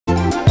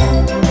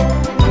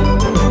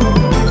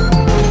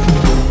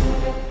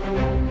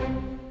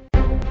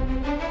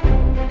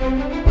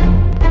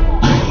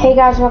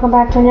guys, welcome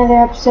back to another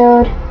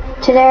episode.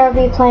 Today I'll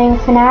be playing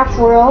FNAF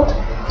World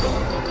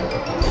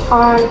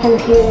on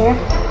computer.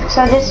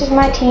 So this is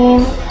my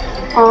team.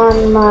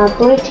 On my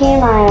blue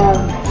team I have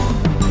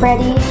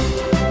Freddy,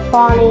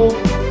 Bonnie,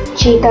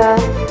 Chica,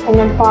 and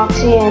then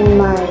Foxy. And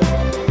my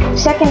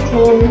second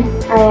team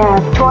I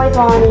have Toy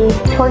Bonnie,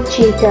 Toy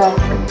Chica,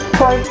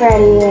 Toy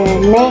Freddy,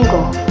 and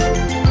Mangle.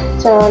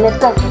 So let's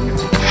go.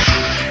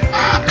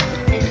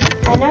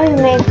 I know you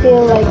may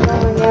feel like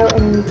going out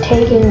and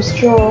taking a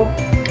stroll,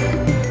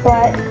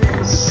 but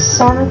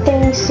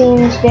something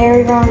seems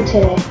very wrong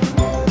today.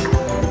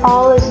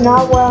 All is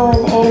not well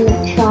in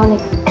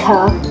animatronic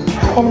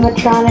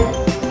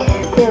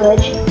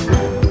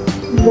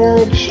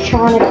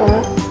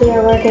Village-tronica. We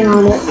are working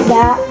on it.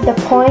 The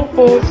point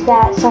is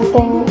that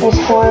something is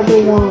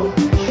horribly wrong.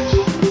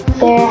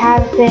 There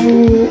have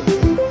been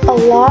a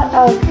lot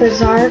of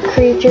bizarre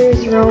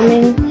creatures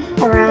roaming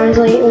around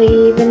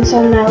lately, even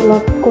some that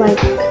look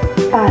like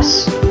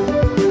us.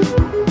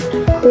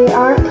 We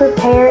aren't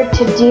prepared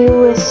to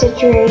deal with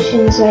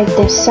situations like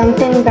this.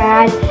 Something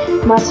bad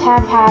must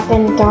have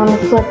happened on the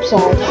flip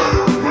side.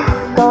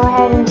 Go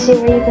ahead and see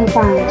what you can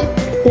find.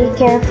 Be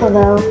careful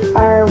though.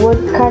 Our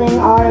wood-cutting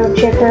auto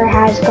chipper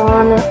has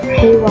gone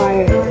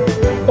haywire.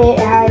 It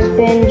has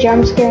been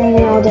jump-scaring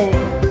me all day.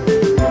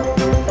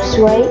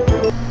 Sweet.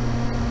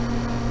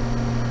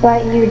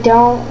 But you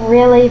don't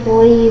really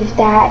believe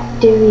that,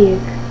 do you?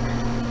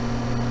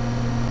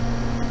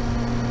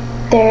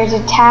 There's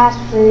a task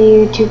for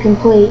you to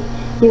complete.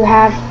 You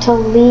have to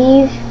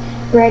leave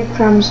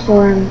breadcrumbs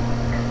for him.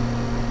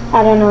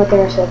 I don't know what the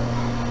rest of it.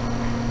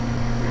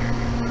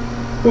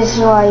 This is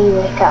why you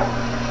wake up.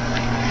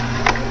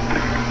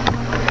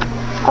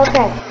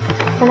 Okay,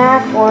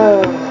 FNAF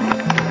World.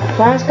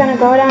 So I'm just gonna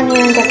go down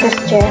here and get this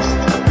chest.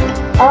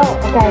 Oh,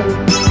 okay.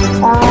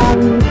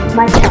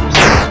 My chest.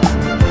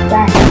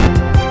 Back.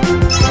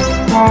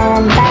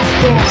 And back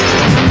here.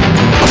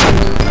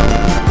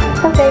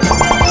 Okay.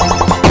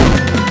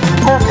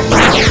 Look.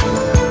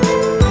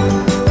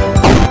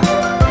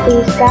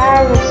 These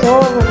guys are so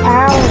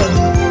overpowered.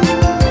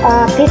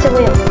 Pizza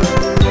wheel.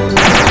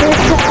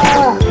 Pizza.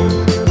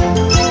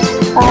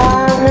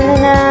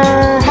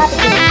 Happy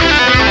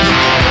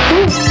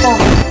Meal.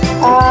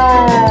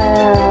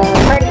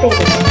 Party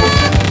favors.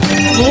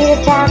 Need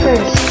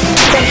attackers.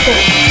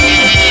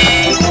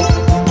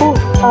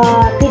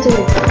 Pizza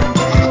wheel.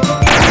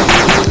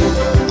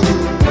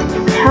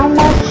 How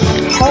much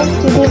health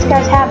do these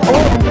guys have? Oh,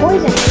 I'm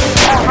poisoned.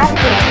 Happy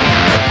Meal.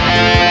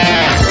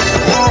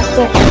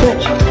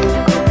 Switch.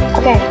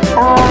 Okay,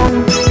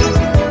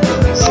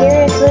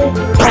 seriously?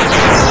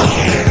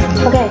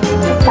 Okay,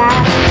 back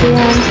to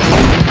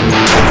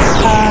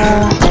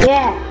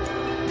yeah.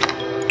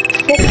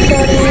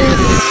 630.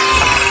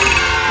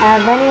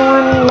 Have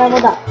anyone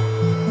leveled up?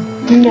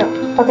 No.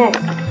 Okay,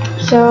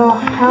 so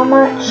how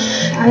much?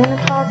 I'm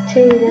gonna talk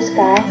to this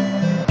guy.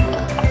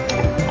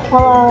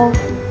 Hello.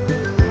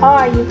 Oh,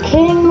 are you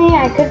kidding me?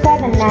 I could buy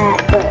the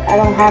gnat, but I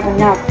don't have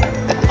enough.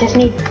 Just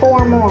need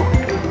 4 more.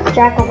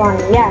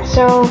 Jack-o'-lantern. Yeah,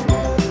 so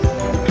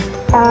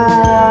a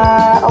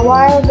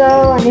while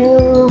ago a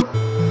new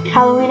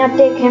Halloween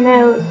update came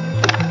out,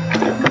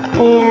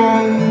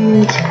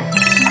 and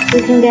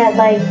you can get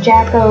like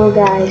Jacko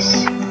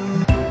guys.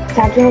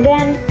 Talk to him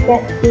again,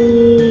 get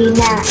the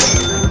gnat.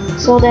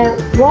 Sold out.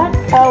 What?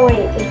 Oh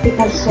wait, it's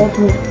because it's sold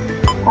to me.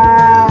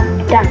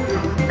 Done.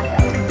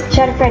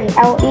 Shadow Freddy, I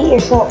will eat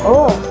your soul.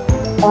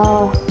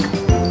 Oh.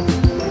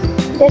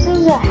 This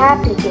is a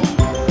happy game.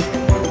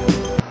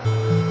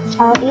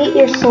 I'll eat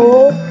your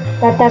soul?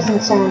 That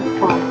doesn't sound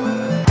fun.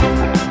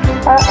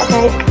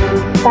 Okay.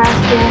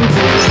 Bastion.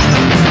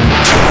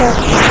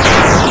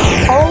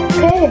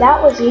 Okay,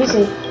 that was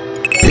easy.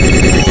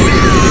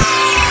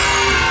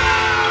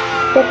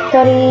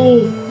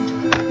 Victory.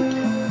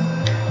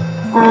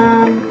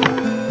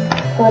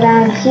 Go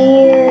down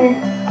here.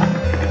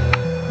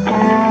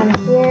 Down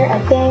here, I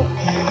think.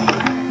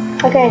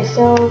 Okay,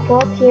 so go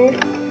up here.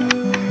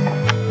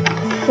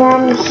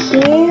 From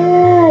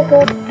here, I go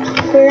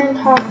here and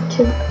talk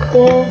to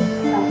this.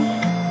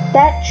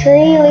 That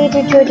tree leads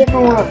you to a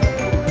different world.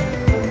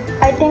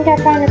 I think I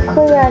found a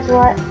clue as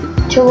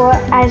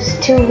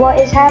to what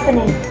is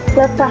happening.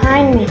 Look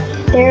behind me.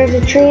 There is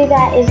a tree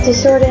that is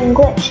disordered and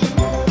glitched.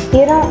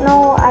 You don't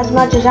know as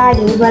much as I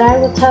do, but I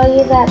will tell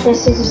you that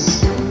this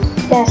is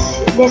a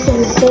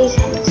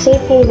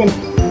safe haven,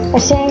 a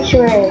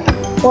sanctuary.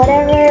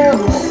 Whatever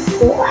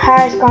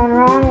has gone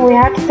wrong, we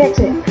have to fix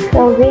it. It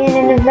will be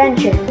an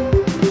adventure.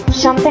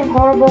 Something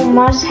horrible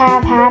must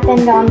have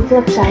happened on the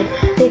flip side,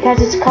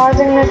 because it's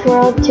causing this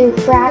world to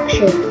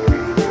fracture.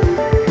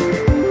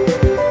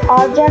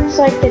 Objects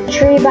like the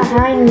tree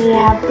behind me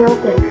have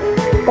broken,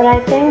 but I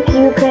think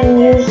you can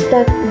use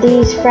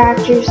these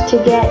fractures to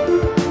get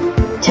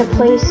to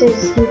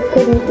places you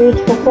couldn't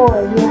reach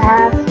before. You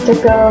have to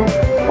go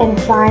and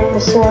find the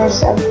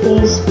source of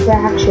these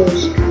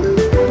fractures.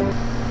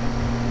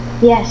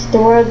 Yes, the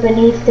world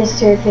beneath the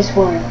surface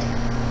world.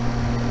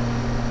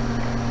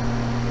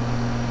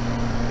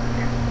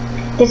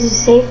 This is a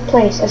safe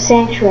place, a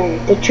sanctuary.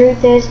 The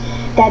truth is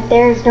that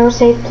there is no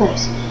safe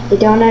place. You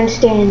don't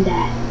understand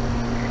that.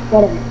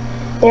 Whatever.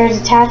 There is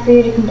a task for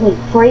you to complete.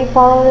 Before you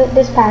follow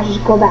this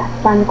passage, go back.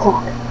 Find the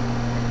clock.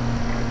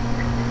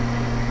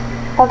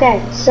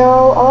 Okay, so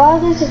a lot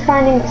of this is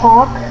finding the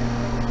clock.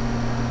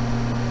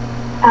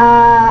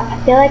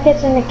 I feel like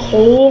it's in a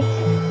cave.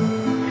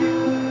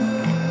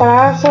 But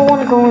I also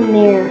want to go in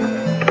there.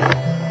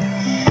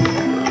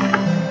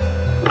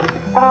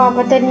 Oh,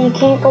 but then you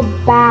can't go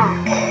back.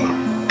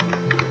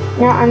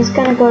 No, I'm just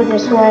gonna go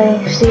this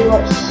way, see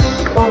what's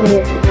over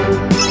here.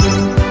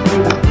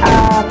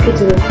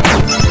 Pizza wheel.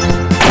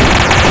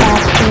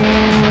 Bastion.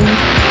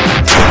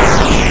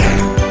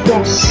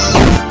 Yes.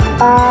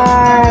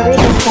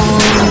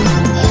 Redefine.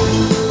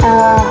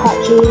 Hot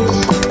cheese.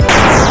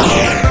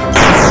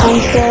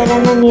 One's dead,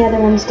 and then the other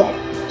one's dead.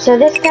 So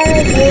this guy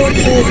right here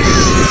shoots,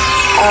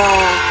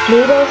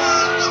 needles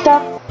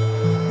stuff.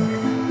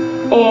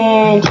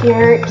 And he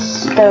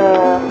hurts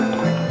the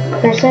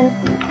person.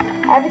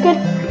 I have to get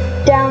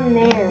down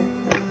there.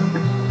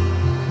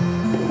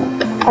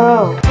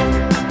 Oh.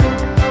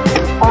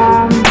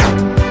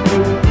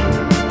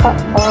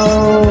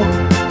 Uh-oh.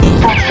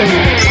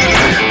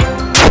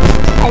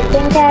 I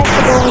think I have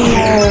to go in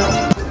there.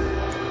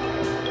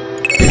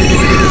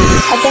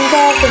 I think I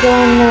have to go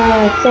in the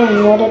thing,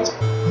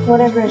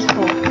 whatever it's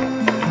called.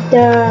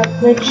 The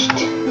glitched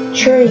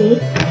tree.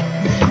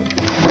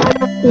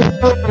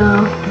 No.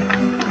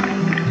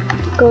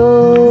 Go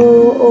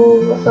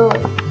over. Oh,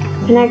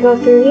 can I go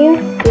through here?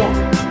 Yeah.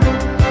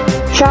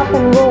 Chop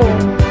and roll.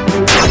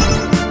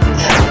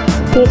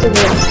 Pizza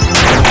wheel.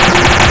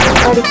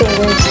 Party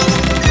favors.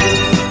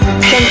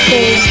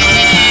 Something.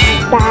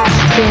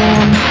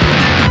 Bastion.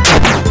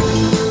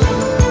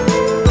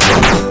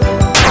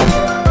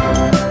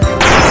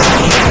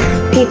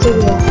 Pizza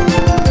wheel.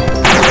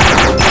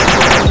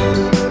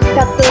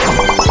 Cupcake.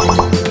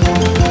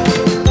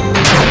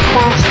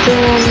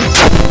 Bastion.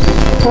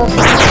 Hook.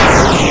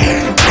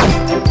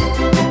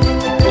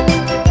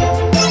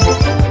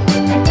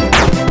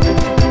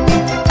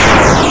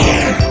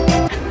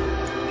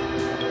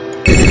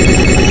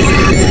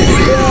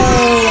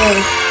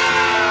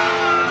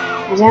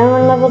 Is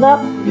anyone leveled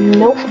up?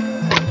 Nope.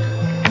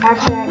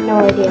 Actually, I have no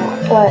idea.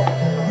 But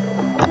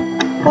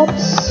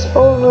what's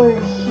over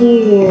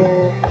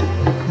here?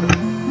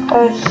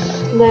 It's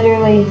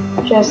literally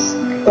just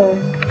the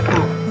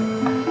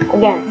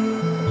again.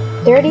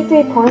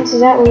 33 points. Is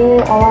that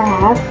really all I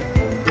have?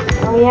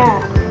 Oh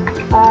yeah.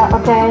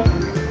 Okay.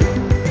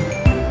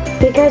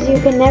 Because you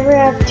can never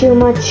have too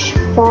much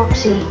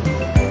Foxy.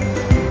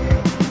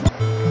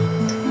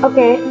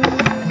 Okay.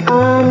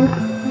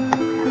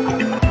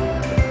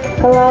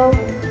 Hello?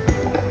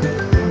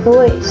 Oh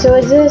wait, so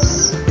is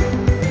this...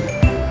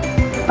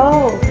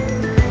 Oh.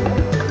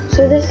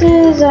 So this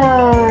is,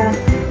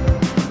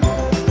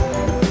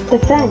 the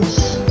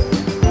fence.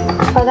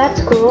 Oh,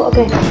 that's cool.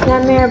 Okay,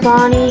 Nightmare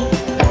Bonnie.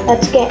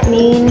 Let's get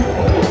mean.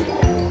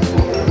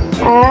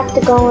 I have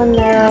to go in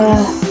the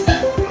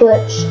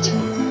glitched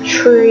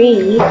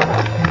tree.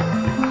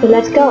 Okay,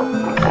 let's go.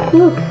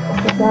 Woo.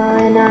 We're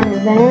going on an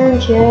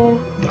adventure.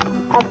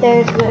 Up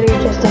there's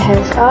literally just a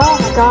house. Oh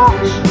my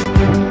gosh.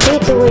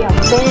 Pizza wheel,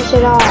 finish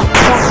it off.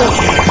 That's it.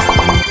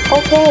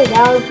 Okay,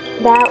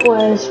 that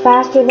was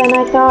faster than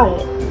I thought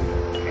it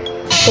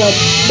should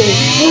be.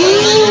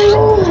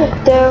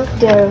 That was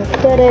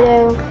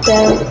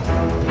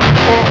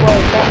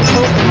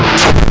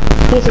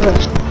Pizza wheel.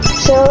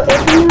 So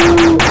if you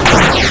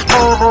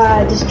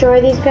destroy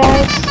these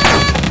guys,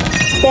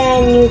 then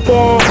you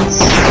get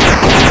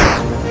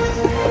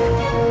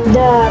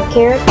the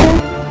character.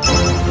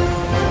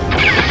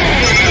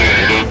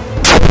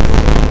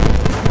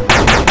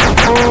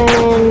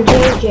 And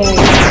JJ.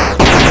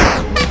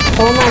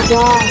 Oh my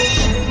gosh.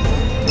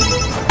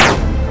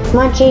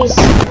 Munchies.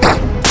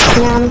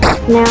 Nom,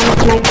 nom,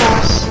 my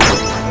cross.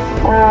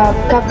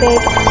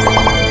 Cupcake.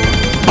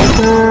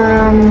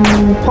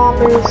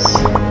 Poppers.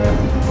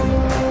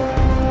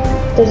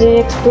 Does it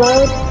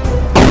explode?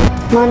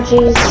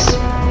 Munchies.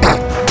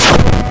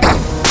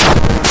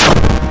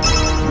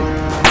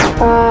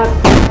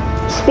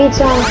 Speed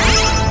song.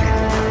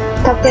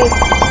 Cupcake.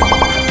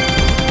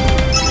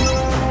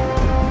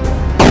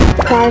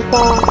 Prize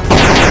ball.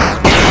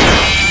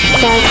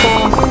 Prize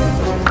ball.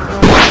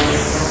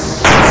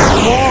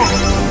 Yeah.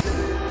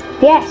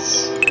 Yes.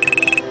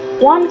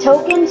 1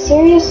 token?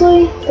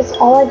 Seriously? That's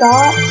all I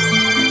got?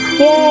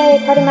 Yay,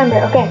 party member.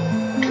 Okay.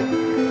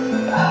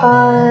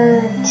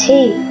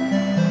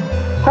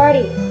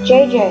 Party.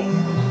 JJ.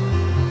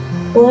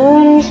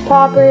 Balloons,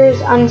 poppers,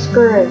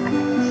 unscrew.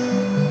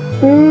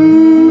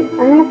 I'm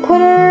gonna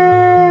put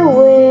her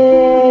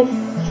with...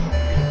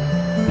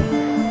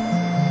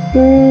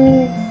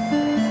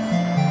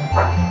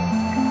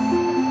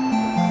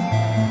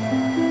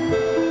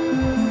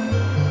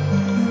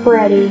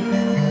 Ready.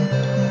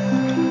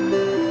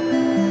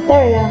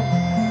 There we go.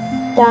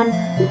 Done.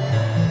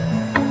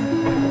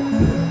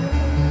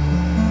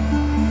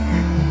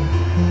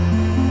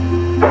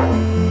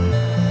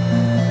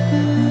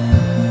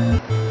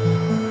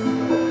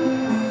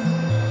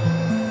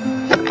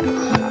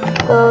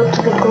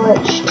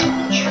 glitched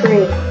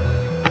tree.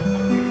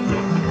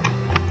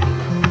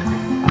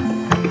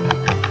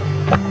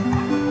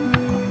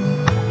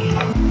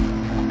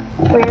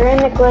 We're in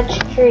the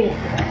glitched tree.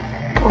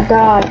 Oh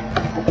god.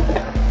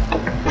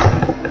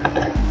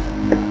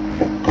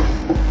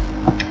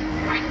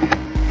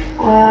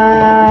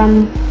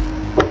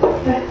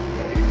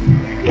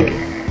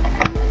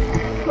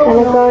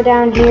 Gonna go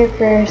down here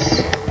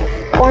first.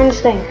 Orange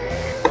thing.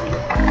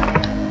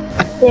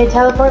 Did it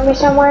teleport me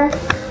somewhere?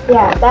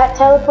 Yeah, that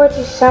teleports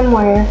you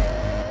somewhere.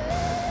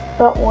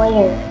 But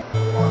where?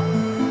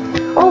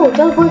 Oh, it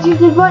teleports you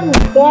to the button!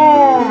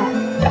 Yeah!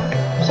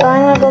 So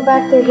I'm gonna go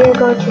back through here,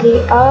 go to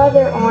the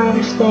other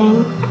orange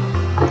thing.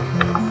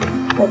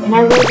 Wait, can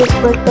I really just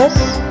click this?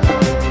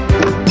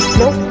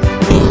 Nope.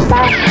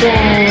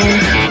 Bastion.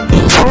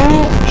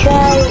 Alright,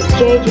 try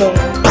JJ.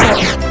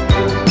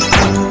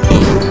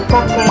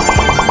 Cupcake.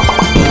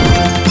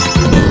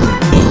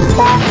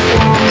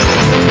 Bastion.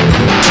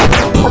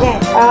 Okay,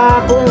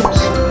 balloons.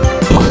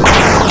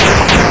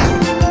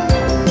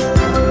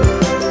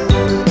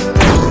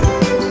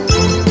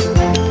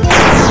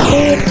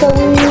 It's a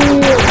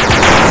wheel.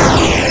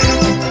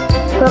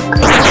 Look.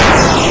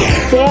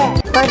 Yeah,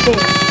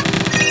 perfect.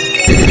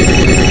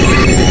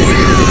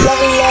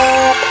 Level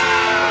up.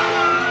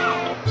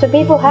 So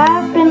people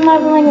have been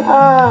leveling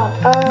up.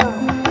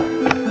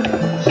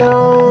 So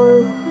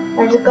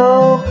let's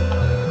go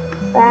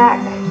back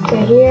to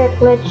here.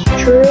 Glitch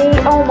tree.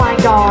 Oh my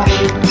gosh.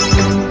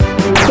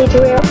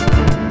 Tutorial.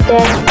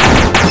 Dead.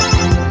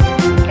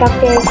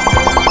 Cupcake.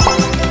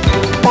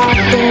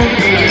 Bastion.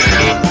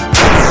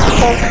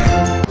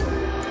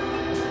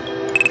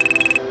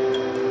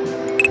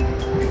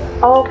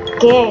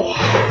 Okay.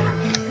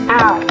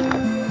 Ow.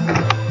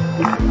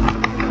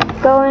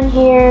 Go in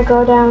here,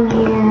 go down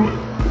here.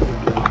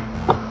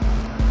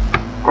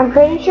 I'm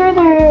pretty sure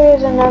there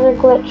is another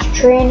glitch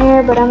tree in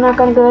here, but I'm not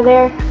gonna go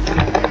there.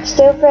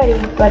 Still Freddy,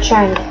 but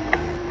shiny.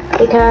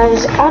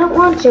 Because I don't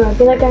want to, I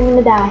feel like I'm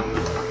gonna die.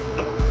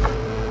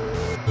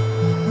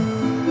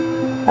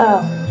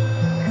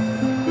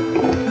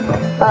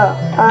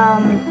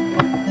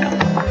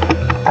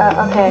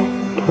 Okay.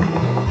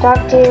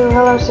 Talk to you.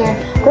 Hello, sir.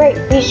 Great.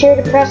 Be sure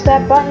to press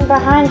that button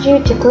behind you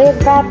to clear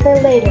the path for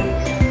later.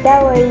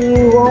 That way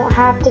you won't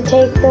have to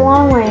take the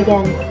long way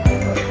again.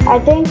 I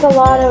think a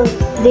lot of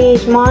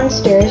these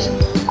monsters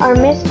are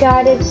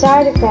misguided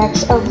side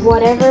effects of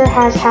whatever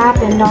has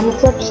happened on the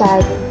flip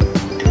side.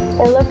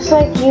 It looks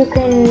like you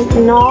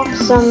can knock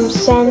some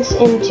sense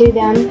into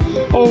them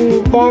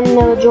and then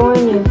they'll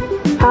join you.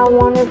 How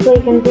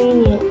wonderfully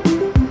convenient.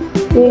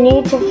 You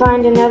need to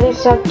find another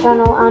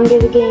subtunnel under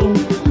the game,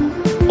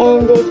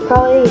 and it's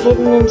probably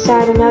hidden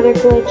inside another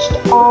glitched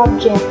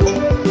object.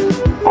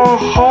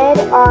 Ahead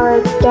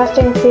are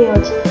dusting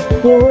fields.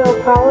 You will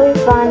probably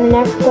find the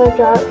next glitch.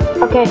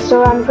 Okay,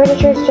 so I'm pretty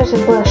sure it's just a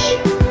bush.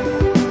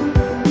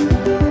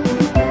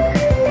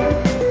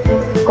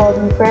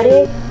 Golden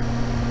Freddy.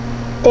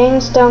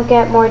 Things don't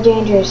get more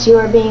dangerous. You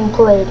are being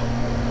played.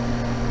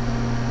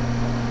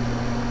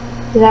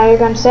 Is that what you're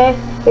gonna say?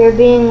 You're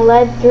being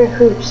led through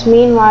hoops.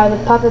 Meanwhile,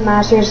 the puppet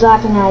master is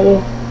laughing at you.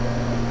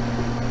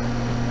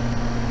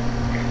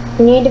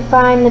 You need to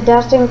find the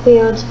dusting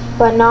fields,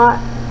 but not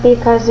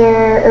because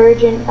they're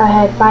urgent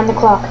ahead. Find the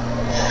clock.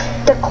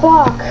 The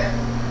clock!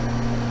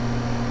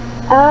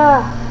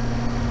 Ah!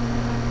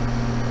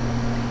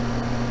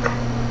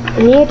 I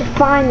need to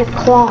find the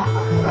clock,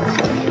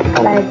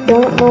 but I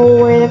don't know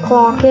where the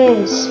clock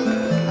is.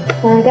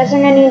 I'm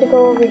guessing I need to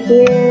go over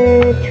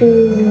here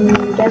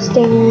to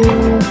dusting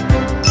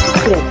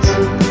fields.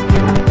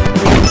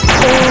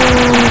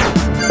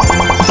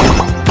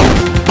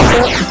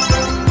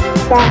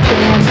 Back in.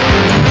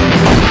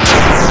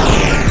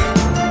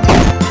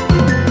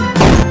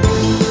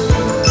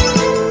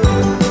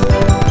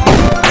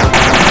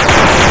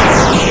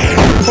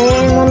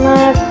 And one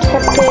left.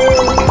 Cupcake.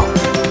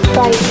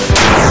 Fight.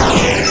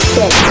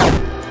 Dead.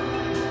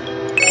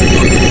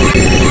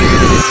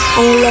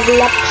 Any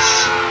level ups?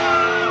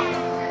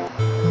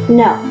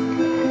 No.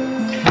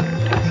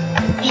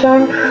 So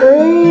I'm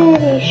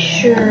pretty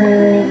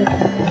sure the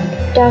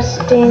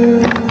dusting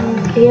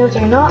fields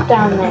are not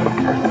down there.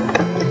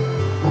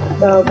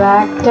 Go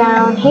back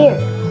down here.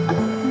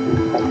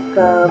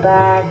 Go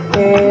back to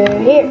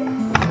here.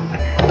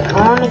 I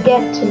want to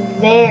get to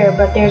there,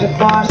 but there's a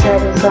boss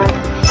right in front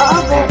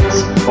of it.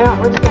 No,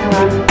 we're just gonna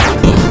run.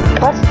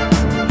 What?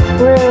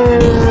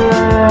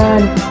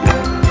 Run.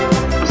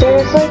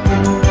 Seriously?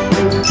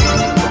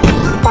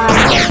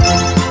 Fine.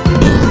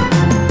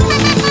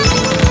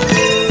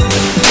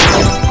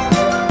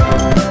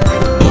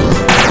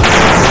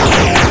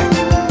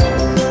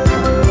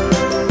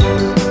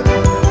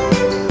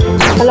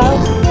 Hello?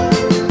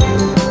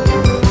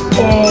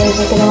 Is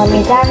it gonna let me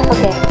attack?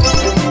 Okay.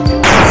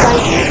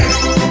 Fine.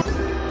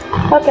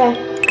 Okay.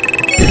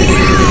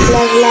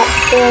 Level up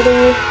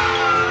 30.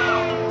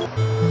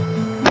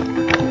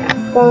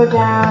 Go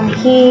down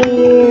here.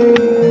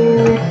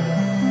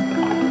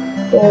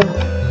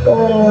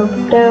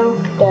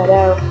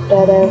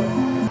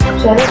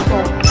 So this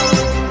way.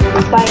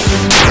 Fight.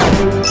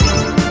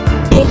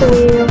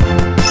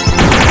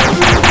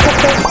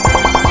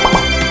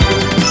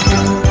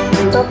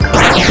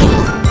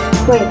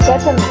 Wait,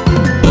 that's a...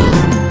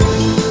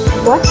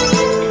 What?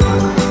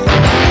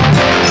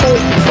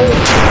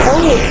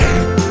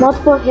 Oh,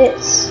 multiple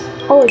hits.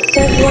 Oh, it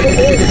says what it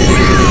is.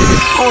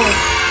 Oh,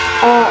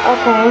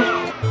 okay.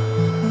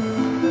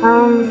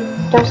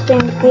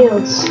 Dusting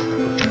fields.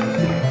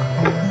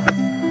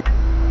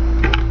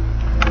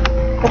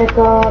 Gotta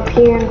go up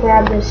here and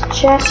grab this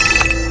chest.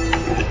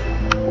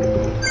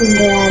 And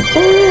grab...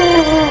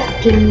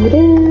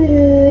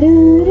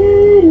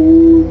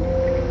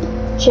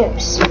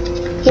 chips.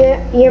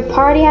 Your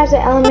party has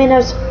an element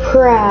of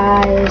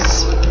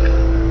surprise.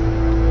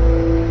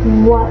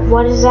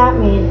 What does that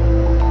mean?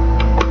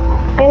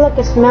 Hey, look,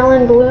 it's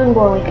Melon Balloon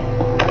Boy.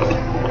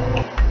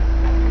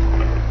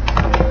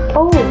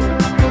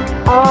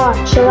 Oh,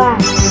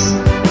 chillax.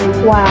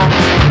 Wow.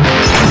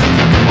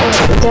 Oh,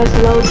 it does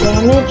low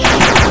damage.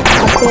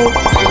 Okay.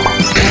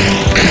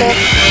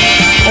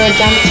 Or a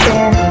jump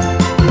scare.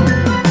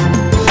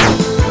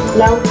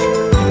 No.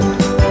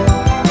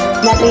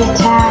 Let me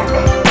attack.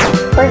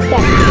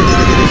 Perfect.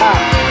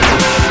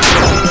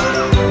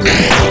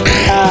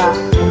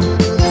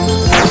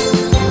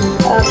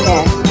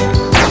 Okay.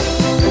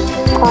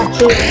 Watch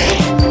it.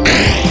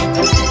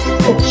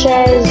 It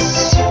says...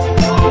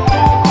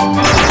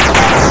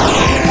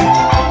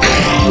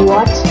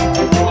 What?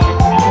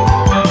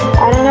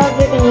 I don't know if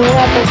you can hear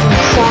that, there's some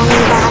song in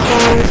the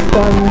background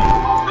from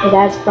my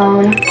dad's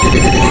phone.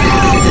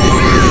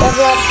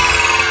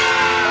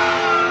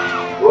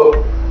 Whoa.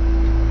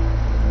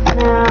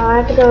 Now I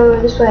have to go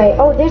this way.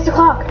 Oh, there's the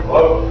clock!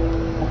 Whoa.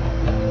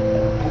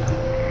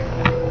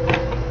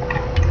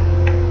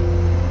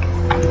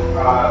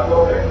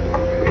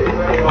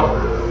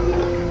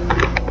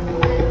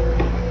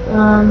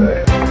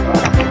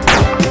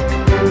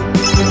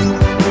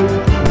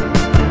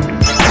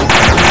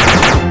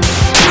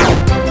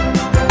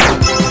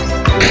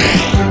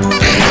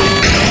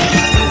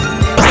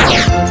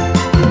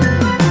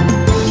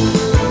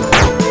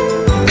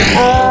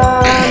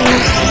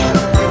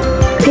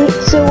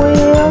 Pizza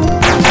wheel.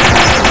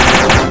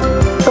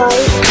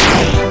 Bite.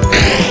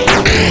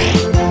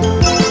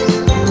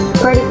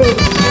 Party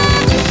face.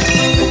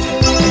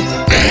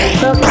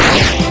 Oh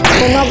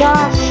my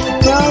gosh.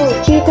 No,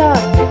 Chica.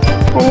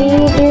 I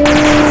need you.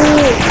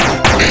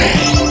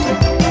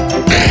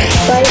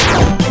 Bite.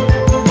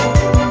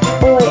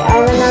 Oh wait, I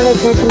have another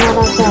person not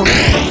myself.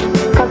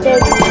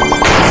 Cupcake.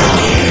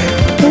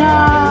 No.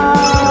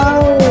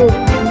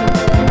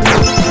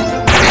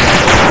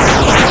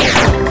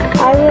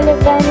 I will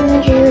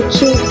avenge you,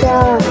 Chica.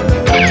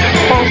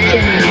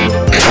 Bastion.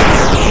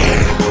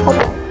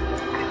 Okay.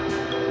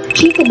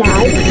 Chica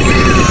died.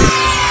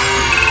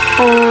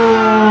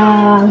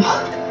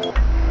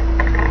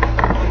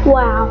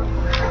 Wow.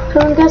 So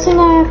I'm guessing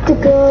I have to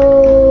go...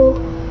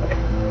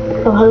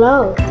 Oh,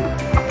 hello.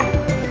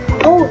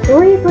 Oh, the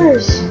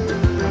Reapers.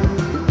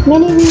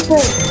 Mini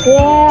Reapers.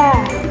 Yeah.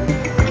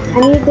 I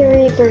need the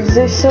Reapers.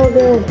 They're so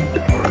good.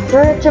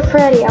 Birds of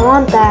Freddy. I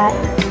want that.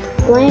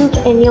 Blink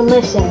and you'll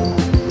miss him.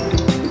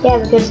 Yeah,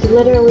 because it's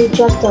literally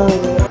just a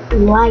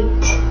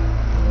light.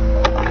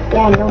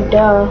 Yeah, no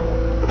duh.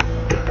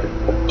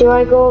 Do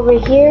I go over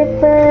here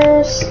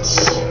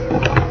first?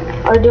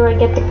 Or do I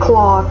get the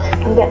clock?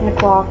 I'm getting the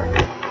clock.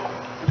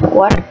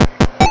 What?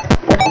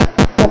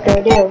 What do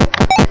I do?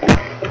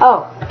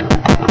 Oh.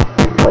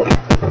 Wait.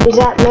 Is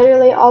that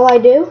literally all I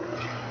do?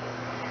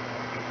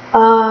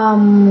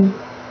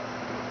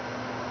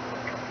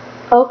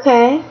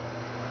 Okay.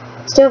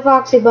 Still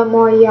Foxy, but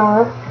more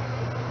ER.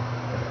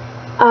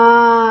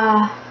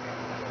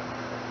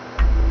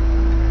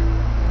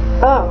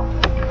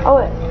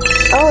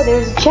 Oh,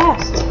 there's a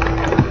chest.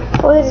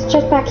 Oh, there's a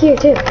chest back here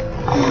too.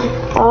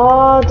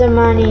 All the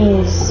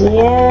monies,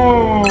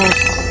 yes.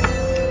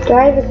 Do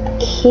I have a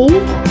key?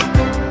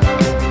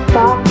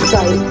 Box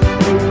site.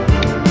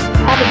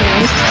 Have a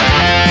game.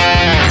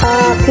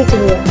 Pizza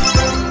wheel.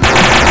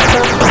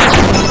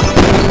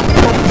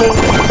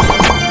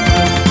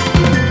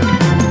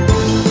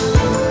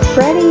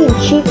 Freddy and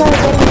Chica are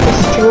getting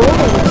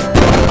destroyed.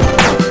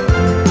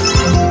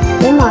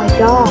 Oh my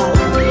god.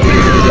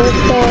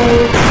 Birthday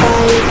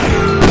fight.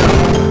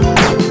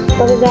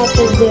 What did that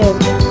just do?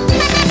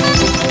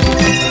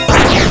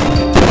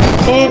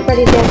 And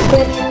Freddy's dead.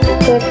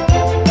 Switch.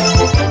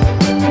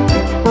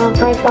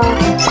 Price box.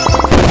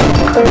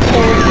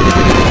 Birthday.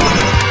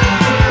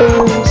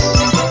 Booms.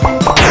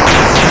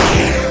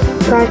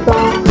 Price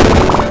box.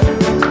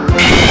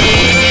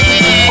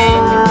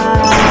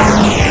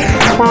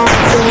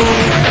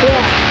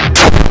 Yeah.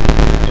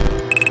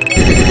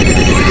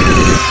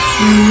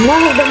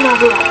 None of them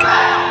level up.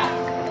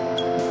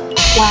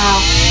 Wow.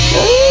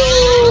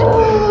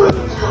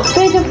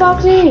 Pizza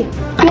Foxy!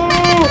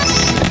 Yes!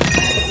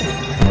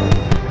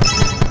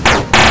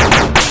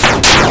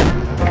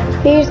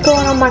 He's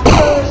going on my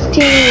first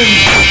team.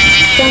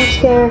 Jump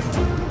scare.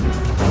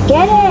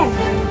 Get him!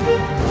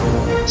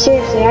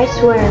 Seriously, I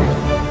swear.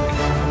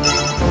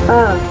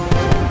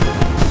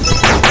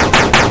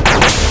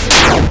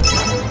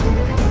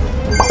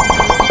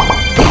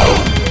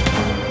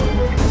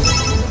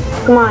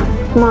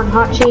 Come on,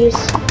 hot cheese.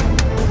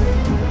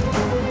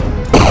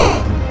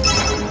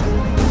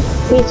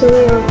 Pizza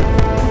wheel.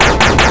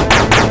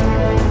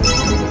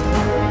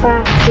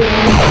 Bastion.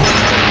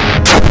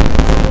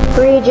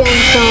 Regen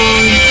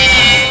song.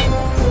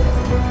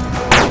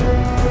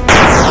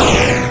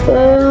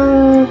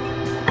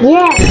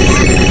 Yes!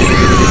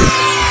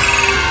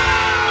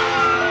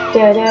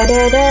 Da da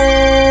da da.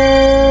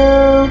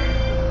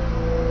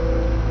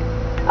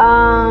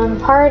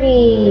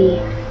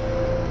 Party.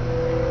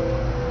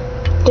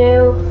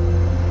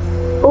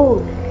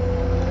 Ooh.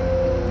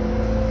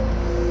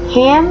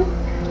 Ham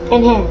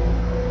and him.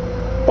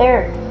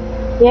 There.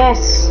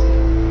 Yes.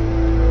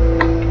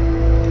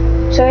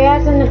 So he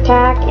has an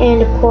attack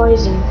and a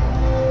poison.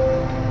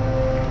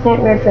 That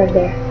red right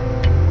there.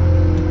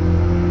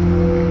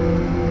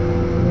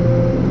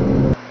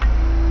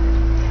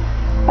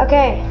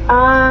 Okay,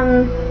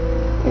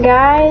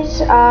 guys,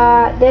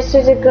 this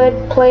is a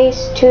good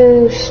place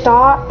to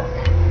stop.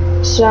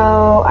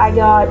 So I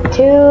got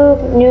 2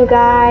 new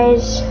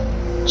guys,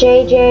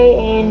 JJ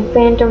and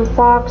Phantom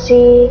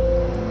Foxy.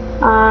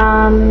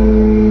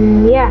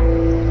 Yeah.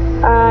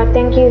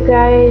 Thank you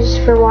guys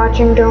for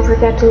watching. Don't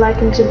forget to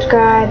like and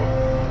subscribe.